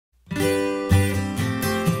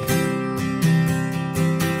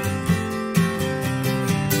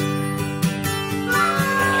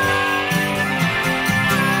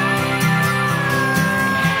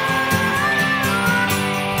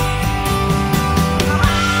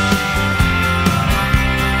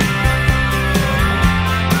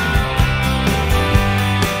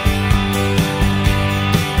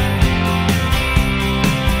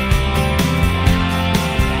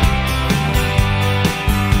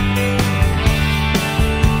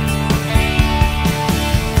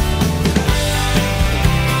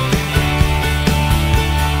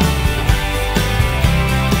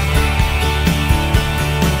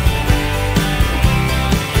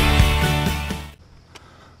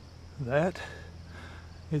that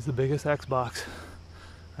is the biggest Xbox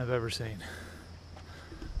I've ever seen.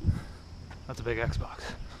 That's a big Xbox.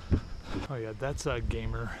 Oh yeah, that's a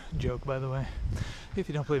gamer joke, by the way. If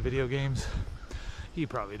you don't play video games, you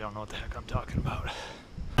probably don't know what the heck I'm talking about.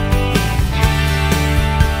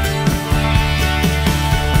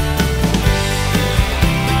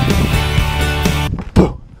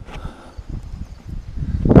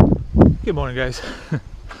 Good morning, guys.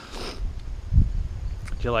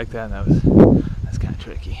 Did you like that? That's kind of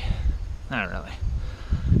tricky. Not really.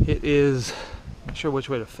 It is, I'm not sure which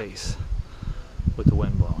way to face with the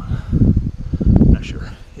wind blowing. Not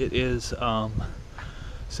sure. It is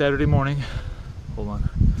Saturday morning. Hold on.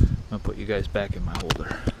 I'm gonna put you guys back in my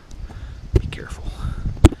holder. Be careful.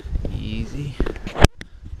 Easy.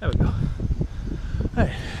 There we go.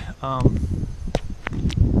 Alright.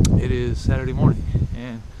 It is Saturday morning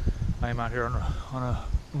and I am out here on a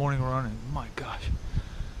morning run, and my gosh,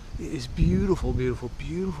 it is beautiful, beautiful,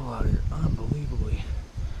 beautiful out here. Unbelievably.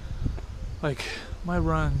 Like, my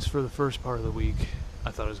runs for the first part of the week, I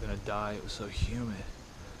thought I was going to die. It was so humid.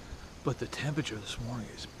 But the temperature this morning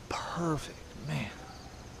is perfect, man.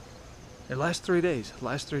 The last 3 days have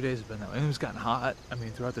been that way. And it's gotten hot. I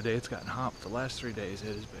mean, throughout the day it's gotten hot, but the last 3 days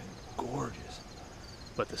it has been gorgeous.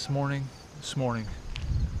 But this morning,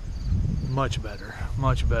 much better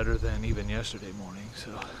than even yesterday morning.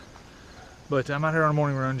 So, but I'm out here on a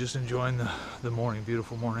morning run, just enjoying the morning,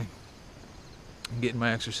 beautiful morning, and getting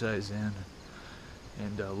my exercise in,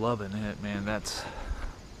 and loving it, man. That's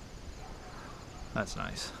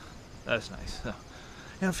nice. That's nice. So,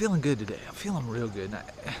 and I'm feeling good today. I'm feeling real good,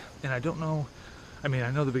 and I don't know. I mean,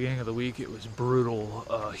 I know the beginning of the week it was brutal,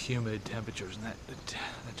 humid temperatures, and that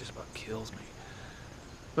just about kills me.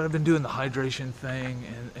 But I've been doing the hydration thing,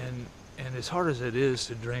 and as hard as it is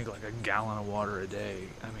to drink like a gallon of water a day,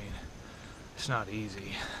 I mean, it's not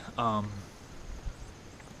easy. I'm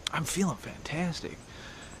feeling fantastic,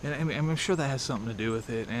 and I'm sure that has something to do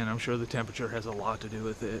with it, and I'm sure the temperature has a lot to do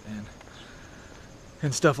with it,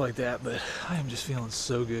 and stuff like that. But I am just feeling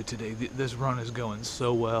so good today. This run is going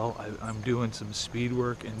so well. I'm doing some speed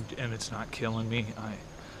work, and it's not killing me. I'm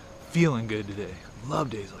feeling good today.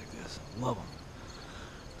 Love days like this. Love them.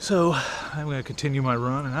 So, I'm going to continue my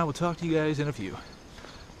run, and I will talk to you guys in a few.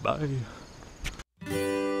 Bye.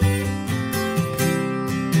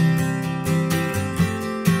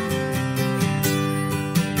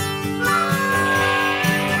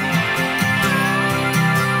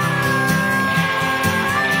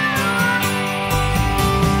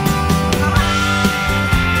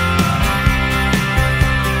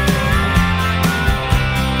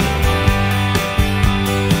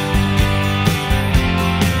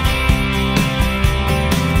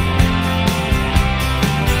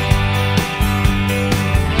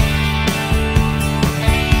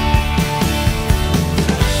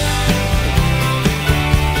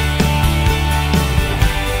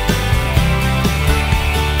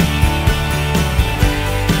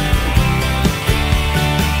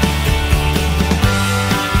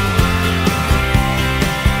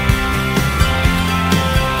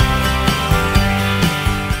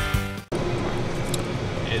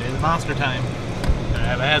 Monster time. I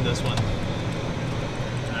haven't had this one.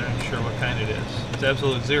 I'm not sure what kind it is. It's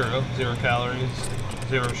absolute zero calories,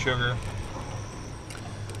 zero sugar,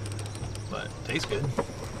 but it tastes good.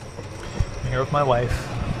 I'm here with my wife.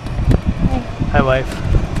 Hi, wife.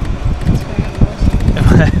 And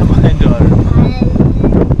my daughter.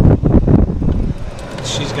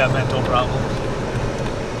 She's got mental problems,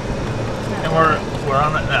 and we're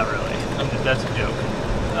on it. Not really. That's a joke.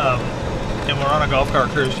 And we're on a golf cart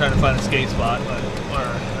cruise trying to find a skate spot, but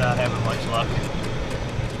we're not having much luck.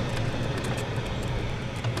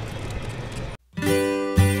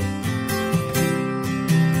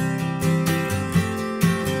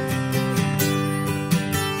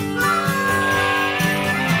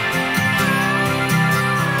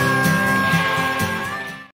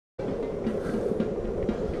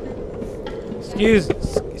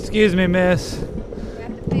 Excuse me, miss.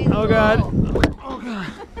 Oh God.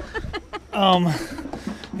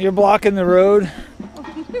 You're blocking the road.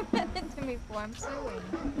 You meant it to me for, I'm suing.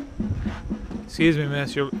 Excuse me,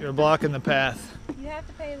 miss, you're blocking the path. You have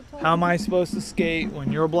to pay the toll. How am I supposed to skate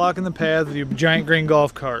when you're blocking the path with your giant green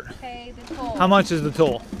golf cart? Pay the toll. How much is the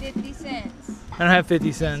toll? 50 cents. I don't have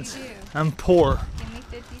 50 cents. Yes, you do. I'm poor. Give me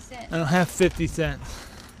 50 cents. I don't have 50 cents.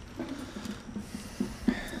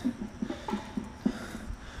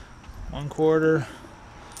 One quarter,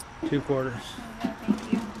 2 quarters. Okay,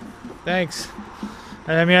 thank you. Thanks.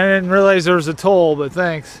 I mean, I didn't realize there was a toll, but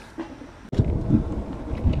thanks.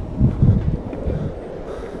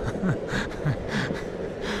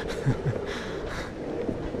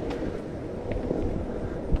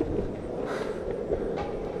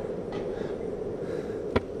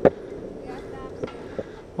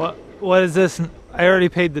 What is this? I already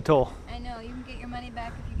paid the toll. I know. You can get your money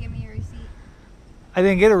back if you give me your receipt. I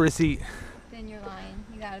didn't get a receipt. Then you're lying.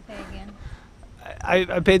 You gotta pay again.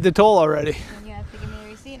 I paid the toll already. Then you have to give me the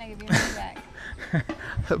receipt and I give you your money back.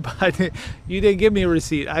 But you didn't give me a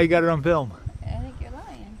receipt. I got it on film. I think you're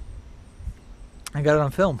lying. I got it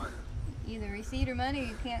on film. Either receipt or money,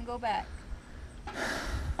 you can't go back. You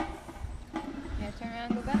gotta turn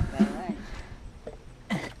around and go back the other way.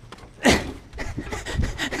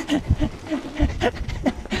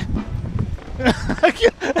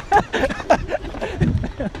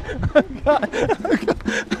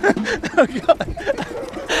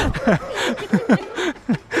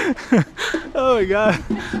 Oh my god,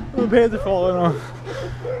 my pants are falling off.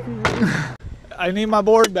 I need my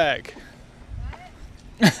board back.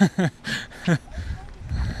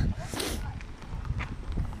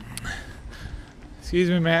 Excuse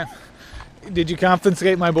me, ma'am. Did you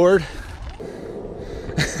confiscate my board?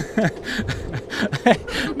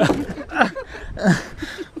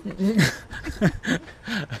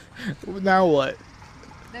 Now what?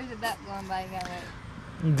 There's a duck going by. You gotta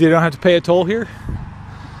wait. You don't have to pay a toll here?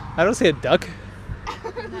 I don't see a duck.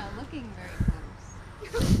 You're not looking very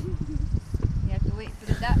close. You have to wait for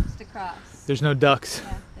the ducks to cross. There's no ducks. Yeah,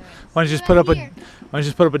 there is. Why don't you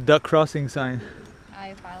just put up a duck crossing sign?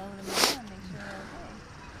 I follow them around and make sure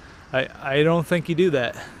they're okay. I don't think you do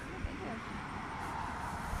that. They do.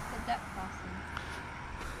 The duck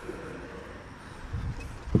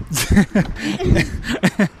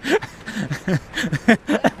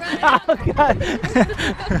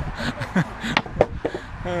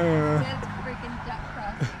That's freaking duck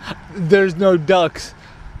crossing. There's no ducks.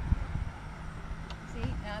 See,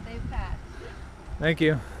 now they've passed. Thank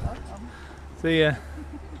you. Welcome. See ya.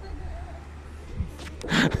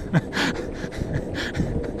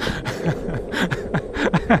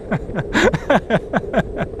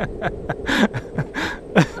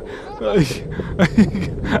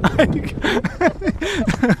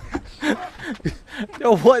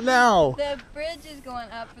 What now? The bridge is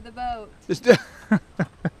going up for the boat.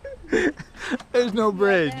 There's no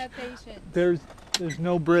bridge. You have to have patience. There's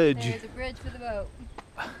no bridge. There's a bridge for the boat.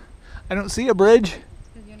 I don't see a bridge.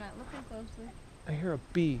 Because you're not looking closely. I hear a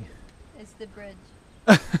bee. It's the bridge.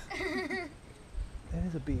 That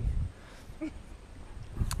is a bee.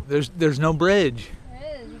 There's no bridge.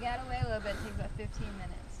 There is. You gotta wait a little bit. It takes about 15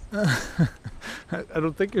 minutes. I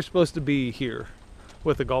don't think you're supposed to be here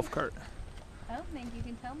with a golf cart. I don't think you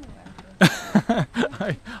can tell me where I'm supposed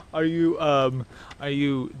to Are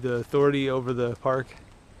you the authority over the park?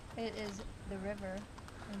 be. It is the river,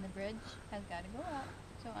 and the bridge has got to go up.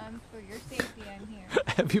 So for your safety, I'm here.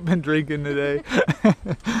 Have you been drinking today?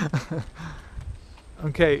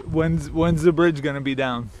 Okay, when's the bridge gonna be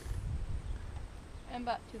down? In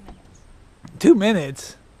about 2 minutes. 2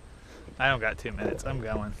 minutes? I don't got 2 minutes. I'm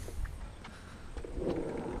going.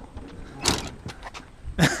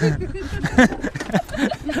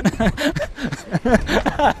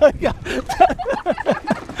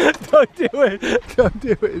 Don't do it. Don't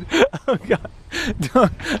do it. Oh God.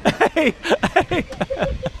 Don't. Hey. Hey.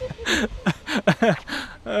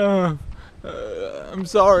 I'm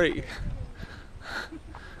sorry.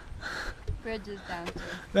 Bridge is down too.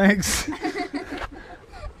 Thanks.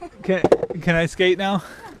 Can I skate now?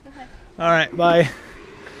 All right, bye.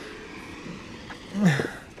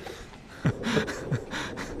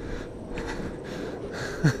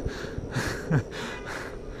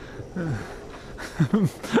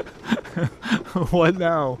 What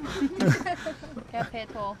now? Gotta pay a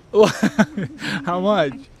toll. How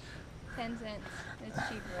much? 10 cents. It's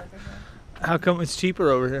cheaper over here. How come it's cheaper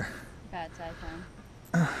over here? Bad side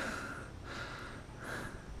time.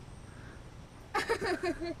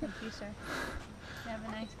 Thank you, sir. Have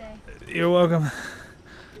a nice day. You're welcome.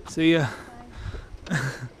 See ya.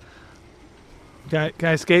 Bye. Can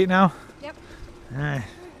I skate now? Yep. All right.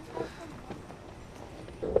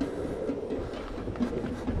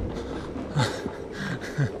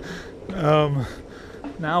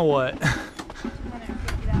 Now what?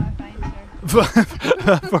 $250 fine,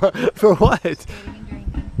 sir. for what? Skating and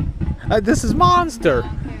drinking. This is Monster. I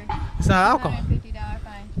don't care. It's not alcohol. $250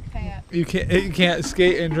 fine. Pay up. You can't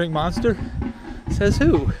skate and drink Monster? Says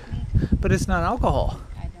who? But it's not alcohol.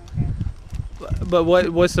 I don't care. But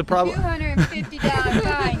what's the problem? $250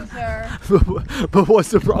 fine, sir. But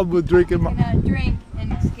what's the problem with drinking? You cannot drink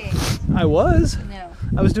and skate. I was. No.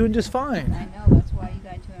 I was doing just fine. I know. That's why you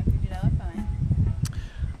got $250 fine.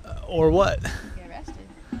 Or what? You get arrested.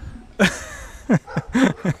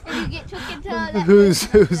 If you get took into that Who's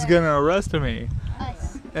business, gonna arrest me?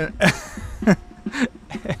 Us. And,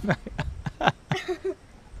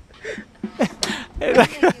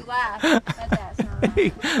 I make you laugh.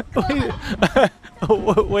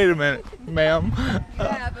 Wait a minute, ma'am. You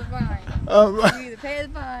have a fine. You either pay the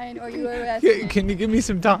fine or you are arrested. Can you give me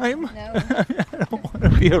some time? No. I don't want to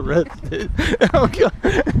be arrested. Oh, God.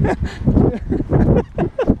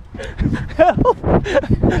 Help.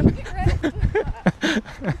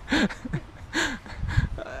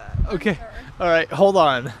 Okay. All right. Hold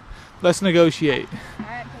on. Let's negotiate. All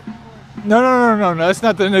right, take your board. No. That's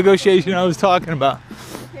not the negotiation I was talking about.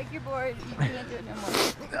 Take your board. You can't do it no more.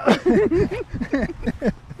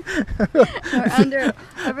 You're under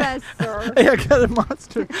arrest, sir. Hey, I got a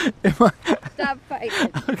monster in my... Stop fighting.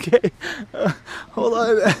 Okay. Hold on.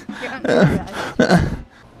 You're under arrest.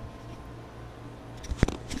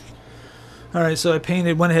 All right, so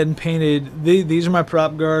I went ahead and painted. These are my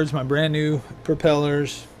prop guards, my brand new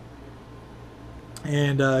propellers.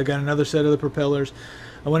 And I got another set of the propellers.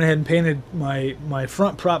 I went ahead and painted my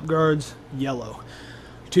front prop guards yellow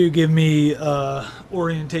to give me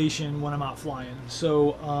orientation when I'm out flying.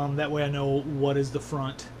 So that way I know what is the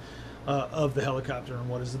front of the helicopter and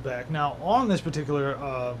what is the back. Now on this particular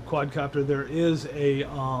quadcopter there is a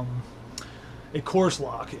course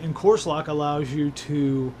lock, and course lock allows you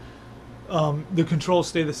to the controls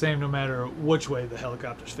stay the same no matter which way the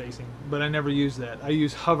helicopter's facing, but I never use that. I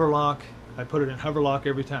use hover lock. I put it in hover lock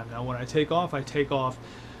every time. Now when I take off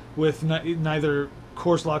with neither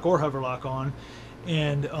course lock or hover lock on,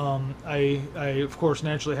 and I of course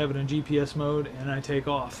naturally have it in GPS mode, and I take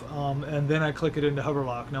off, and then I click it into hover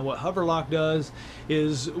lock. Now what hover lock does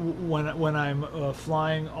is when I'm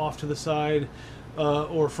flying off to the side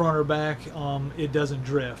or front or back, it doesn't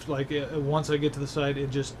drift. Like once I get to the side,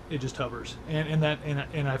 it just hovers, and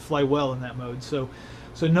I fly well in that mode.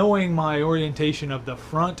 So knowing my orientation of the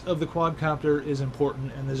front of the quadcopter is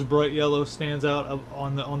important, and this bright yellow stands out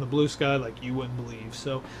on the blue sky like you wouldn't believe.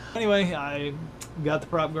 So anyway, I got the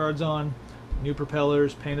prop guards on, new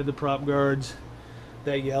propellers, painted the prop guards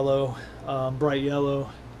that yellow, bright yellow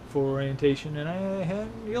for orientation,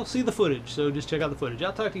 and you'll see the footage. So just check out the footage.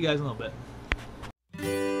 I'll talk to you guys in a little bit.